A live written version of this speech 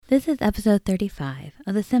This is episode 35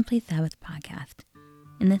 of the Simply Sabbath podcast.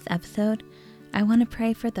 In this episode, I want to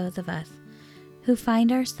pray for those of us who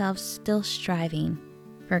find ourselves still striving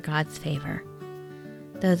for God's favor.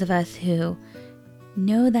 Those of us who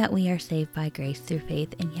know that we are saved by grace through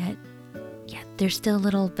faith, and yet there's still a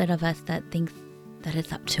little bit of us that thinks that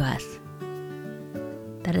it's up to us,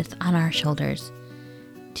 that it's on our shoulders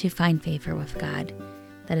to find favor with God,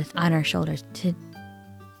 that it's on our shoulders to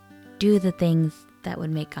do the things that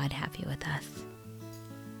would make God happy with us.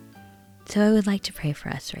 So I would like to pray for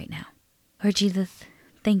us right now. Lord Jesus,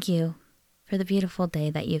 thank you for the beautiful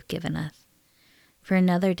day that you've given us, for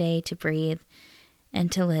another day to breathe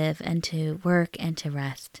and to live and to work and to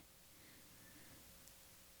rest.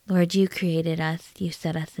 Lord, you created us, you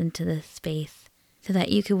set us into this space so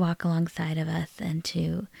that you could walk alongside of us and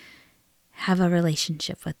to have a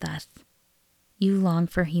relationship with us. You long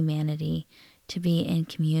for humanity to be in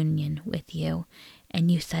communion with you, and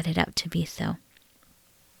you set it up to be so.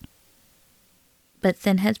 But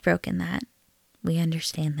sin has broken that. We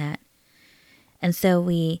understand that. And so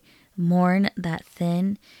we mourn that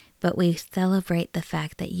sin, but we celebrate the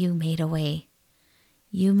fact that you made a way.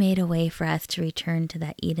 You made a way for us to return to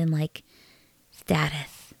that Eden-like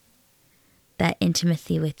status, that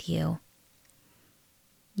intimacy with you.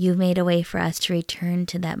 You made a way for us to return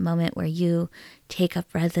to that moment where you take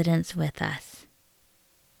up residence with us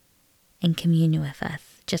and commune with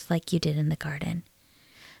us, just like you did in the garden.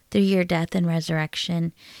 Through your death and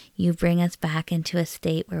resurrection, you bring us back into a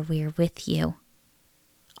state where we are with you,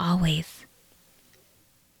 always.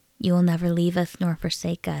 You will never leave us nor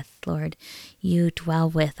forsake us, Lord. You dwell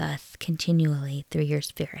with us continually through your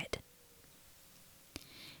Spirit.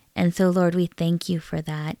 And so, Lord, we thank you for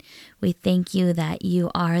that. We thank you that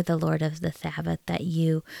you are the Lord of the Sabbath, that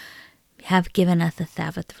you have given us a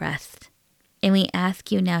Sabbath rest. And we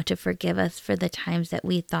ask you now to forgive us for the times that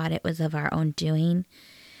we thought it was of our own doing.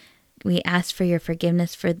 We ask for your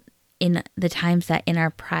forgiveness for in the times that in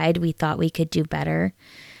our pride we thought we could do better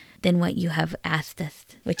than what you have asked us,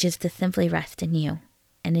 which is to simply rest in you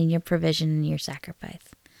and in your provision and your sacrifice.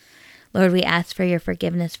 Lord, we ask for your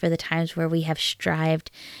forgiveness for the times where we have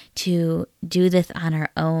strived to do this on our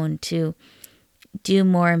own, to do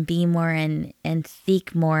more and be more and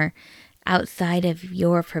seek more outside of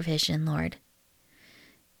your provision, Lord.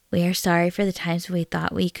 We are sorry for the times we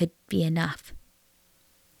thought we could be enough.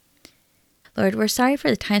 Lord, we're sorry for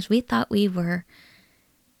the times we thought we were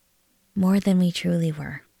more than we truly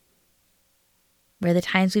were. Where the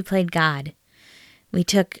times we played God, we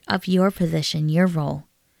took up your position, your role.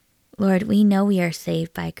 Lord, we know we are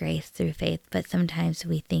saved by grace through faith, but sometimes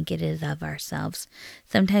we think it is of ourselves.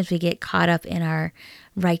 Sometimes we get caught up in our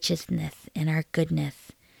righteousness and our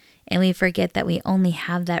goodness. And we forget that we only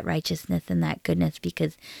have that righteousness and that goodness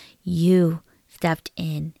because you stepped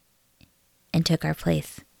in and took our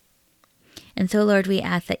place. And so, Lord, we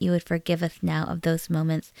ask that you would forgive us now of those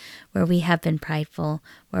moments where we have been prideful,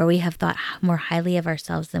 where we have thought more highly of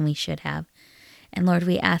ourselves than we should have. And Lord,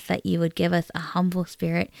 we ask that you would give us a humble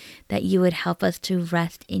spirit, that you would help us to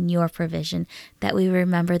rest in your provision, that we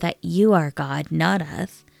remember that you are God, not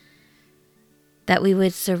us, that we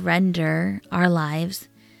would surrender our lives,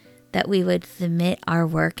 that we would submit our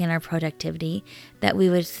work and our productivity, that we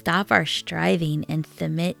would stop our striving and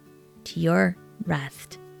submit to your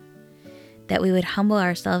rest, that we would humble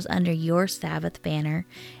ourselves under your Sabbath banner,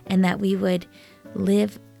 and that we would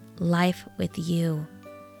live life with you,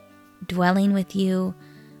 dwelling with you,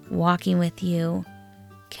 walking with you,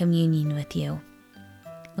 communing with you.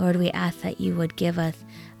 Lord, we ask that you would give us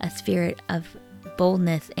a spirit of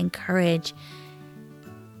boldness and courage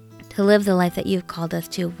to live the life that you've called us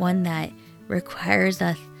to, one that requires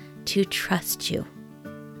us to trust you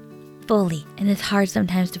fully. And it's hard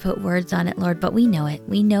sometimes to put words on it, Lord, but we know it.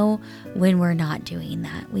 We know when we're not doing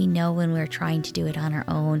that. We know when we're trying to do it on our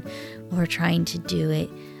own, when we're trying to do it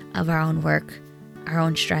of our own work, our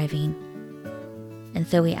own striving. And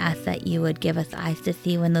so we ask that you would give us eyes to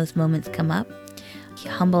see when those moments come up, a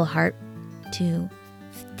humble heart to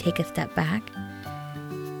take a step back.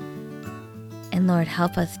 And Lord,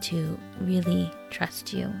 help us to really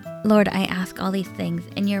trust you. Lord, I ask all these things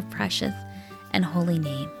in your precious and holy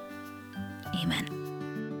name. Amen.